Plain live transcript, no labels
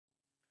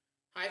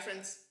Hi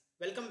friends,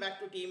 welcome back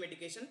to Team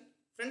Education.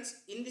 Friends,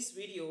 in this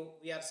video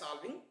we are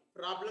solving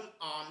problem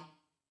on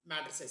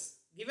matrices.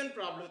 Given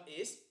problem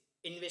is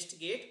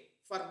investigate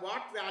for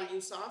what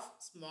values of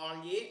small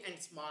a and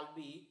small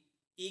b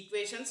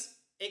equations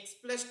x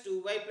plus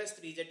 2y plus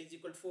 3z is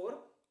equal to 4,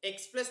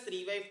 x plus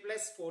 3y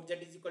plus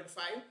 4z is equal to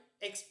 5,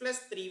 x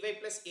plus 3y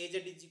plus az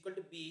is equal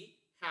to b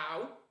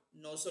have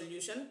no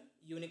solution,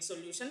 unique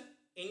solution,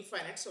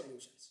 infinite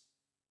solutions.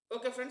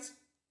 Okay friends,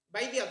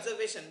 by the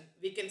observation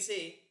we can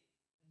say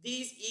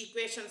these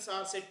equations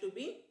are said to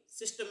be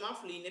system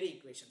of linear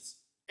equations.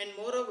 And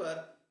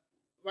moreover,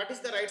 what is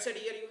the right side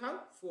here? You have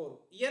 4.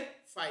 Here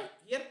 5.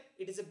 Here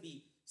it is a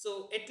B.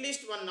 So at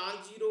least one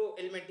non-zero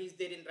element is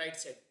there in right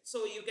side.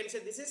 So you can say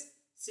this is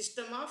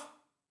system of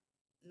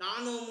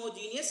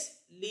non-homogeneous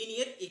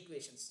linear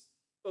equations.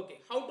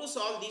 Okay, how to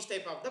solve these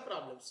type of the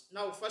problems?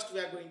 Now first we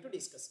are going to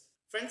discuss.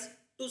 Friends,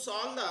 to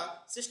solve the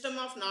system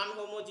of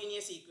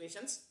non-homogeneous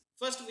equations,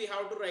 first we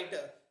have to write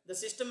the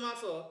system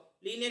of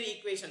linear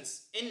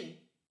equations in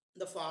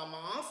the form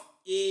of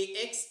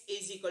ax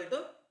is equal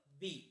to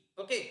b.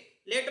 Okay,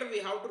 later we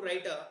have to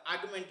write a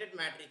augmented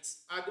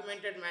matrix.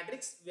 Augmented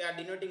matrix we are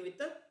denoting with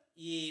the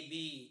ab.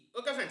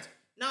 Okay friends,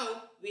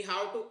 now we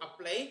have to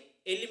apply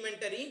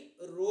elementary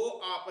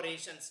row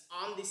operations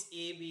on this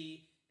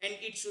AB and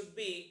it should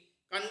be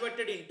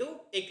converted into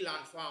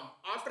echelon form.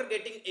 After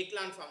getting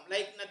echelon form,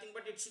 like nothing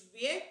but it should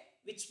be a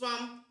which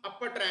form?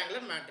 Upper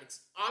triangular matrix.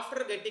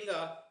 After getting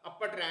a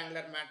upper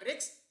triangular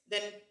matrix,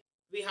 then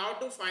we have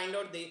to find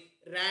out the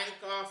rank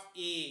of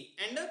A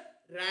and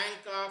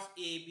rank of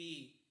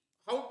AB.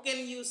 How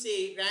can you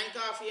say rank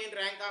of A and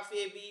rank of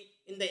AB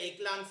in the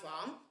echelon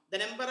form? The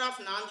number of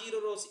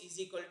non-zero rows is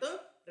equal to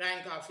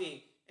rank of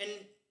A and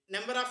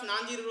number of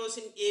non-zero rows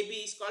in AB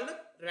is called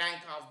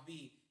rank of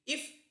B.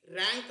 If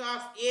rank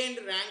of A and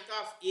rank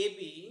of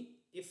AB,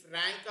 if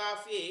rank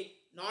of A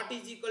not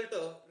is equal to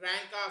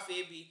rank of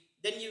AB,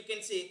 then you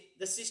can say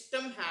the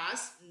system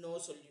has no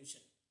solution.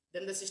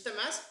 Then the system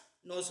has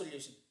no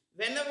solution.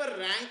 Whenever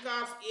rank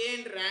of A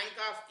and rank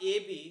of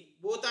AB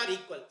both are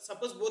equal,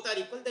 suppose both are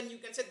equal, then you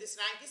can say this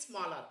rank is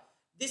smaller.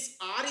 This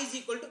R is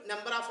equal to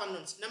number of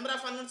unknowns. Number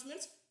of unknowns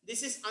means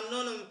this is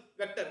unknown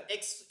vector.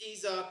 X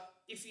is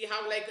if you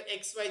have like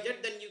x, y, z,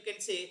 then you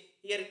can say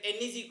here n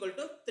is equal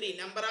to 3.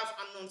 Number of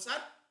unknowns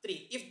are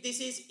 3. If this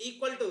is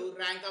equal to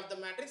rank of the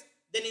matrix,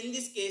 then in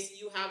this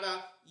case you have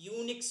a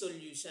unique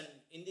solution.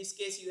 In this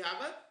case you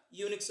have a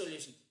unique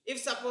solution. If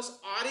suppose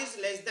R is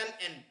less than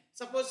n,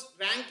 suppose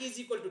rank is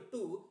equal to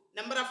 2,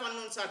 number of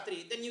unknowns are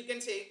 3, then you can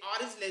say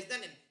R is less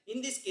than n.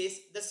 In this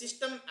case the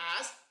system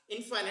has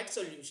infinite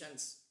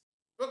solutions.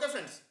 Okay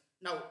friends,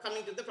 now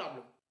coming to the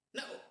problem.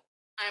 Now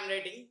I am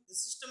writing the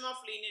system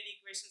of linear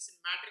equations in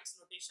matrix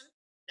notation,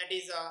 that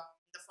is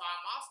in the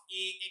form of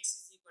Ax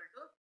is equal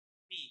to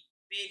B,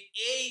 where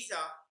A is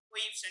a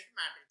coefficient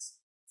matrix.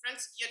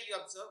 Friends, here you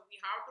observe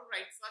we have to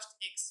write first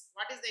x.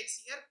 What is the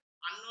x here?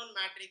 Unknown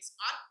matrix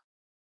or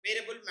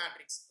variable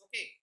matrix.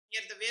 Okay,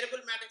 here the variable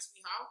matrix we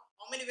have.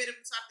 How many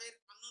variables are there?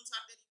 Unknowns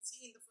are there. You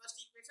see in the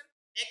first equation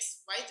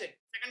x, y, z.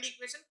 Second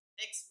equation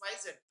x, y,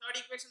 z.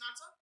 Third equation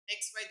also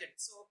x, y, z.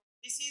 So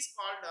this is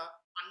called a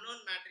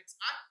unknown matrix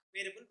or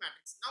variable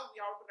matrix. Now we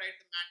have to write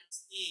the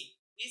matrix A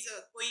is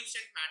a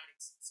coefficient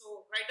matrix.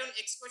 So write down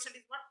x quotient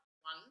is what?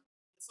 1.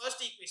 The first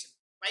equation.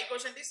 Y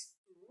quotient is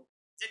 2.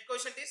 Z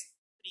quotient is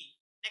 3.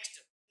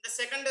 Next, in the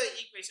second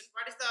equation,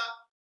 what is the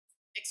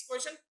x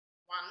quotient?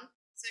 1.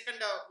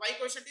 Second y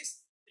quotient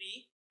is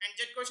 3 and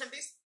z quotient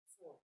is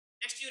 4.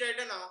 Next you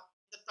write down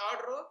the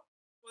third row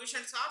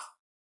quotients of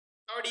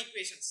third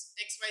equations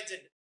x, y, z.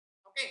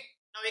 Okay.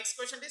 Now x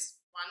quotient is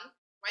 1,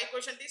 y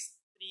quotient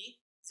is 3,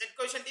 z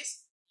quotient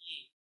is a,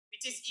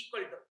 which is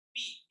equal to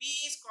b. B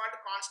is called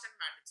constant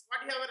matrix.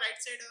 What you have a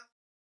right side?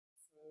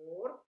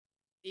 4.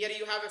 Here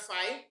you have a 5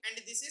 and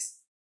this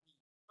is b.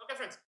 Okay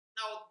friends.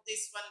 Now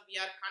this one we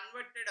are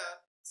converted a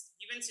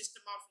given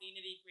system of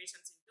linear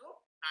equations into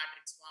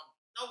matrix form.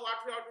 Now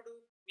what we have to do?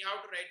 We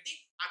have to write the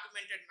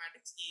augmented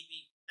matrix AB.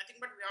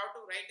 Nothing but we have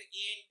to write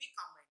A and B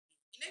combined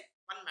in a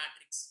one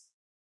matrix.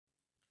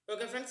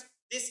 Okay friends,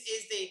 this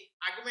is the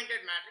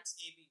augmented matrix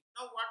AB.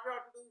 Now what we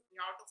have to do? We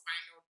have to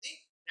find out the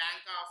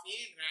rank of A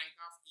and rank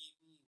of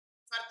AB.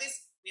 For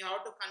this we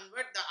have to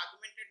convert the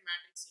augmented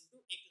matrix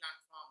into echelon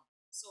form.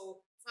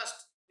 So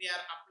first we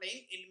are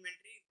applying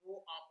elementary row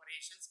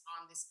operations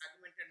on this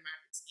augmented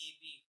matrix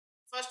AB.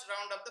 First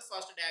round of the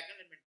first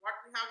diagonal element.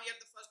 What we have here,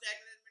 the first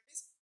diagonal element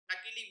is,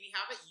 luckily we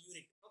have a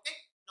unit. Okay.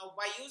 Now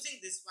by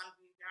using this one,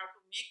 we have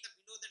to make the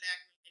below the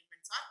diagonal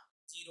elements are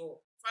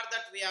 0. For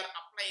that we are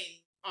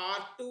applying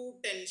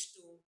R2 tends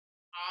to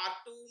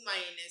R2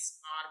 minus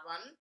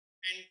R1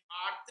 and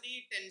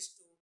R3 tends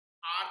to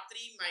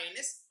R3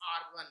 minus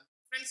R1.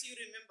 Friends, you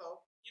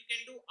remember you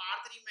can do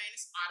R3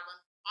 minus R1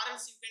 or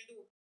else you can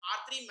do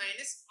R3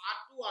 minus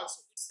R2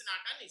 also. It's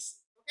not an issue.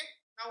 Okay.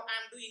 Now I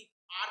am doing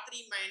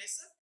R3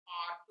 minus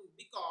R2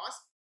 because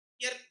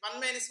here 1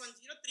 minus 1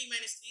 0, 3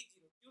 minus 3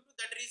 0. Due to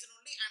that reason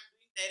only I am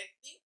doing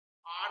directly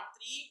R3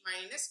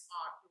 minus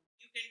R2.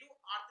 You can do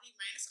R3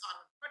 minus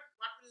R1. But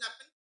what will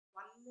happen?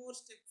 One more more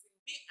steps will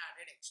be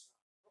added extra.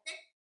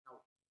 Okay.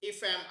 Now,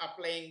 if I am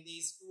applying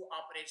these two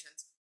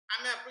operations,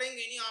 am I applying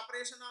any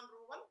operation on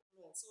row 1?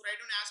 No. So write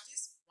down as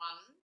is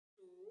 1,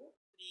 2,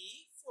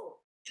 3, 4.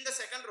 In the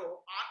second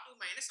row, R2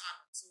 minus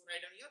R1. So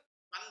write down here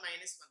 1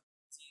 minus 1,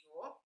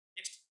 0.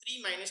 Next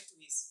 3 minus 2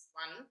 is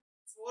 1.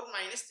 4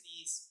 minus 3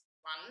 is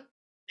 1.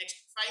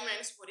 Next 5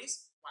 minus 4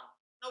 is 1.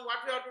 Now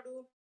what we have to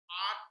do?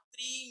 R3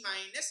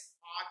 minus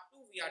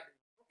R2 we are doing.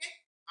 Okay.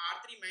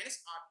 R3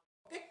 minus R2.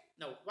 Okay.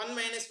 Now 1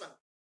 minus 1,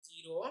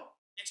 0.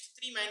 Next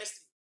 3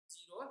 minus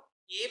 3, 0.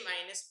 A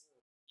minus 4.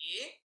 A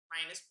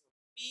minus 4.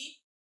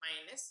 B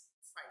minus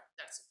 5.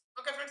 That's it.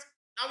 Okay friends.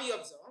 Now you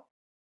observe.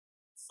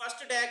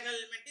 First diagonal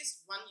element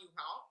is 1 you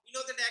have.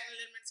 Below the diagonal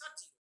elements are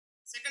 0.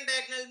 Second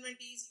diagonal element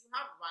is you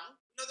have 1.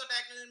 Below the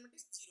diagonal element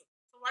is 0.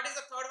 So what is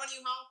the third one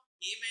you have?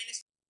 A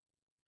minus.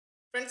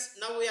 Friends,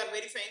 now we are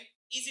verifying.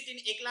 Is it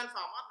in echelon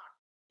form or not?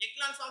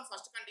 Echelon form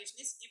first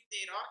condition is if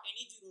there are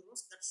any 0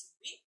 rows that should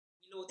be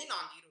below the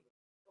non-zero row.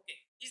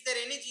 Okay. Is there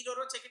any 0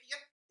 row? Check it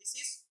here. This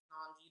is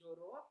non-zero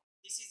row.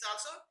 This is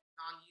also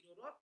non-zero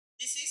row.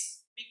 This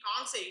is, we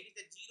can't say it is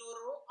a 0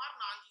 row or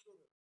non-zero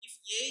row. If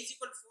A is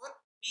equal to 4,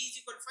 B is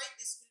equal to 5,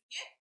 this will be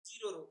a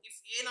 0 row. If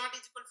A not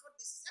is equal to 4,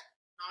 this is a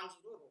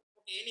non-zero row.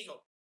 Okay,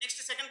 anyhow.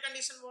 Next, second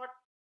condition what?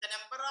 The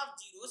number of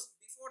zeros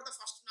before the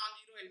first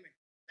non-zero element.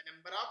 The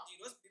number of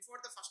zeros before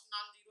the first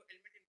non-zero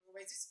element in row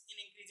wise is in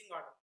increasing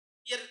order.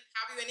 Here,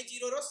 have you any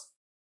 0 rows?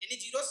 Any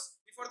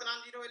zeros before the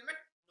non-zero element?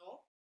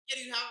 No. Here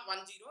you have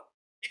 1 0.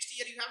 Next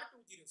here you have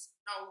 2 zeros.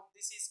 Now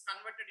this is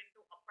converted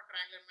into upper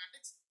triangular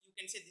matrix. You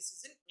can say this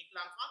is in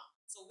echelon form.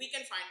 So we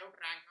can find out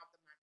rank of the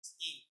matrix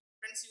A.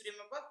 Friends, you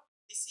remember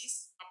this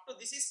is up to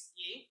this is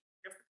A,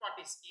 left part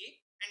is A,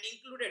 and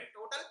included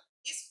total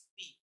is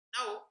B.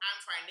 Now I am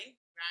finding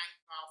rank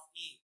of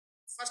A.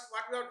 First,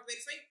 what we have to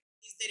verify,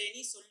 is there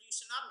any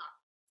solution or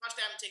not?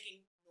 First I am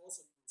checking no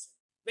solution.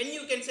 When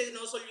you can say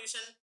no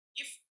solution,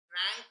 if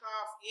rank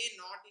of A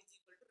not is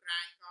equal to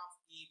rank of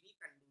AB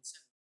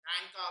condition.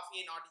 Rank of A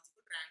not is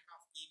equal to rank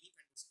of AB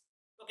condition.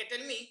 Okay,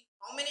 tell me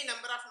how many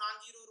number of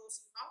non-zero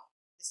rows you have?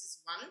 This is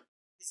 1,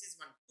 this is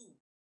 1, 2.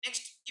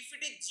 Next, if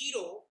it is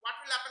 0, what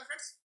will happen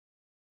friends?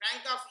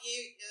 Rank of A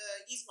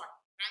is what?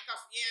 Rank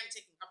of A I am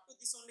checking. Up to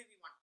this only we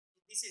want.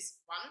 This is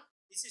 1,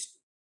 this is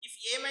 2. If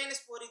A minus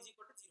 4 is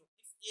equal to 0,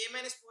 if A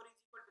minus 4 is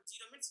equal to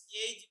 0 means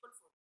A is equal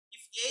to 4.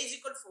 If A is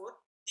equal to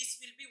 4,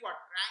 this will be what?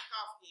 Rank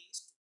of A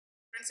is 2.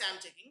 Friends, I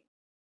am checking.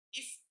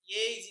 If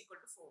A is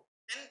equal to 4,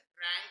 then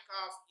rank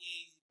of A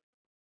is equal to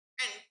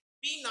 2. And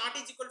B not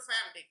is equal to 5, I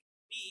am taking.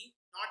 B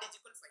not is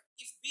equal to 5.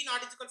 If B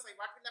not is equal to 5,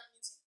 what will happen?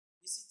 This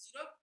is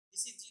 0,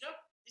 this is 0,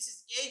 this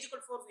is A is equal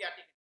to 4, we are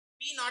taking.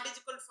 B not is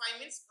equal to 5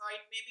 means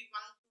it may be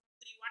 1,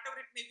 2, 3, whatever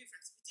it may be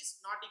friends, which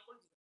is not equal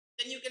to 0.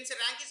 Then you can say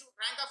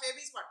rank of AB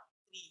is what?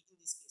 3 in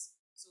this case.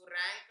 So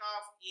rank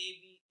of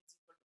AB is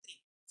equal to 3.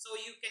 So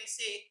you can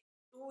say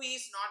 2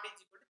 is not is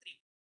equal to 3.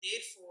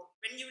 Therefore,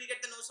 when you will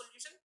get the no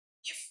solution,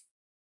 if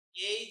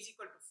A is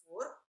equal to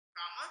 4,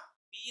 comma,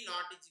 B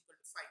not is equal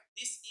to 5.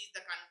 This is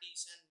the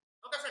condition.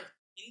 Okay friends,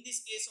 in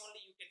this case only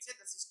you can say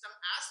the system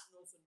has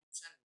no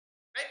solution.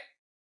 Right?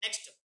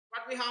 Next,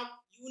 what we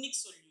have? Unique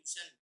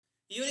solution.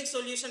 Unique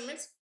solution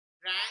means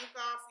rank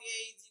of A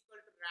is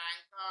equal to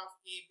rank of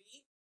AB,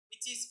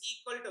 which is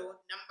equal to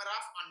number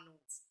of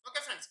unknowns.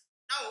 Okay friends,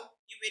 now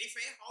you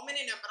verify how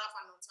many number of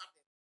unknowns are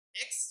there.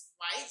 X,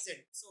 Y,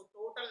 Z. So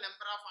total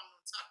number of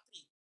unknowns are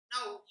 3.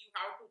 Now you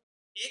have to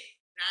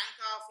take rank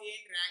of A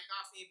and rank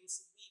of AB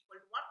should be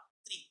equal to what?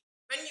 3.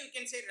 When you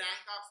can say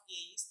rank of A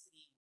is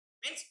 3,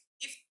 means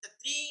if the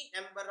 3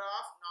 number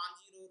of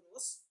non-zero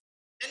rows,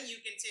 then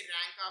you can say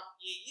rank of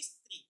A is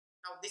 3.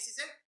 Now this is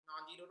a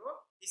non-zero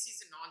row, this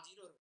is a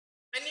non-zero row.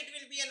 When it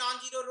will be a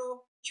non-zero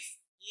row, if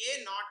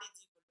A not is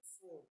equal to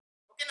 4.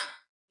 Okay now,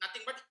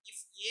 nothing but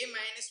if A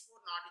minus 4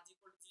 not is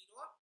equal to 0,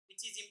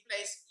 which is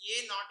implies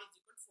A not is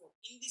equal to 4.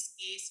 In this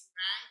case,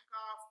 rank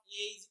of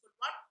A is equal to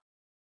what?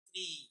 3.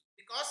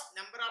 Because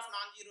number of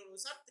non-zero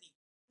rows are 3.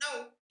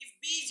 Now, if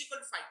B is equal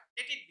to 5,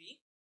 let it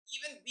be.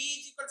 Even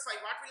B is equal to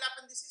 5, what will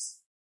happen? This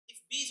is, if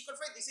B is equal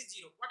to 5, this is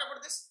 0. What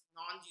about this?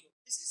 Non-zero.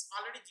 This is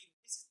already 0.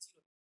 This is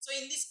 0. So,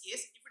 in this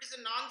case, if it is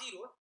a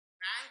non-zero,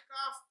 rank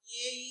of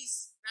A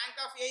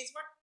is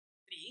what?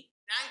 3.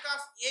 Rank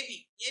of AB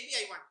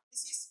I want.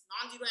 This is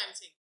non-zero I am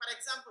saying. For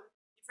example,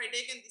 if I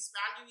taken this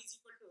value is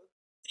equal to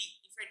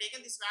 3. If I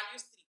taken this value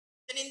is 3.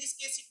 Then in this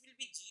case, it will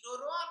be 0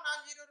 row or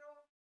non-zero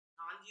row?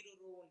 Non-zero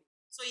row only.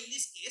 So in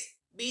this case,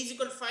 B is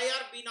equal to 5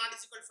 or B not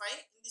is equal to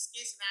 5. In this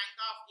case, rank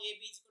of A,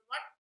 B is equal to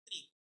what?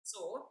 3. So,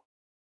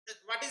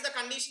 what is the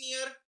condition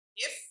here?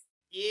 If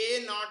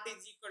A not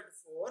is equal to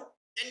 4,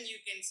 then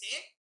you can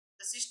say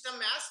the system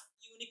has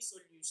unique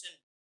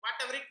solution.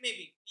 Whatever it may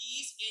be.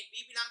 B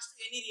belongs to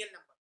any real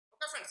number.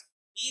 Okay friends?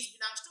 B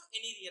belongs to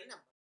any real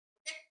number.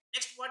 Okay.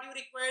 Next, what you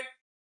required?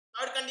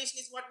 Third condition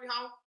is what we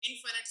have?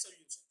 Infinite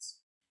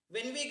solutions.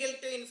 When we get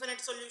to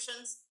infinite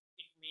solutions,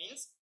 it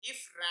means if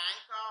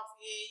rank of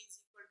A is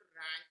equal to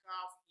rank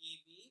of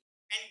AB,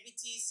 and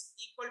which is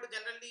equal to,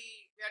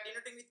 generally we are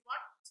denoting with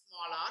what?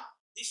 Small r.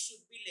 This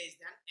should be less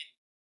than n.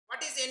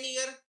 What is n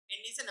here?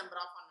 n is a number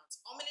of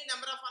unknowns. How many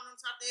number of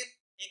unknowns are there?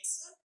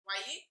 X,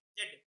 Y,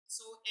 Z.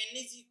 So n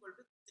is equal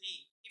to 3.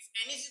 If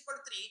n is equal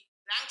to 3,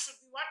 rank should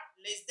be what?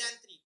 Less than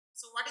 3.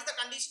 So what is the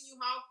condition you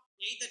have?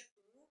 Either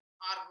 2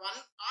 or 1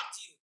 or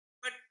 0.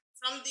 But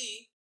from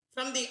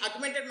the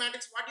augmented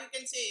matrix, what you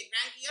can say?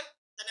 Rank here,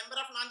 the number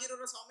of non-zero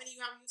rows, how many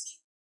you have? You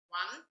see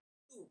 1,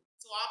 2.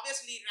 So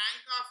obviously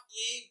rank of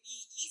A, B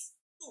is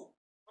 2.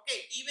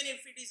 Okay, even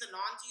if it is a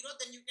non-zero,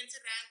 then you can say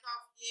rank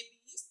of A, B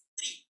is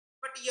 3.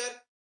 But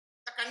here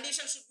the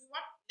condition should be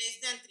what?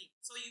 Less than 3.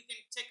 So you can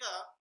check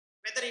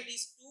whether it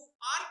is 2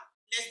 or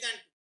less than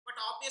 2. But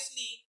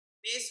obviously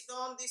based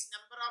on this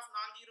number of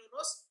non-zero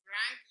rows,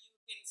 rank you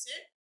can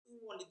say 2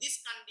 only.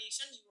 This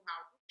condition you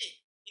have to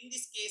take. In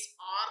this case,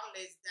 r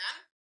less than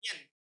n.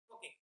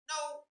 Okay.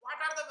 Now what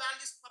are the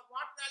values? For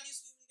what values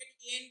you will get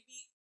A and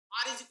B?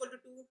 R is equal to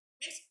 2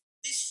 means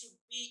this should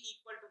be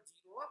equal to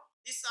 0.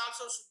 This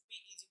also should be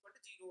is equal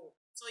to 0.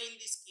 So in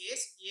this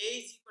case, A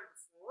is equal to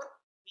 4,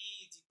 B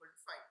is equal to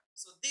 5.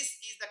 So this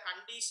is the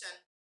condition.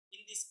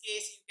 In this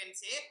case, you can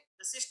say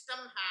the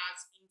system has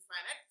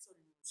infinite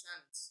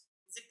solutions.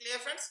 Is it clear,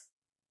 friends?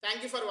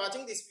 Thank you for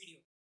watching this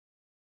video.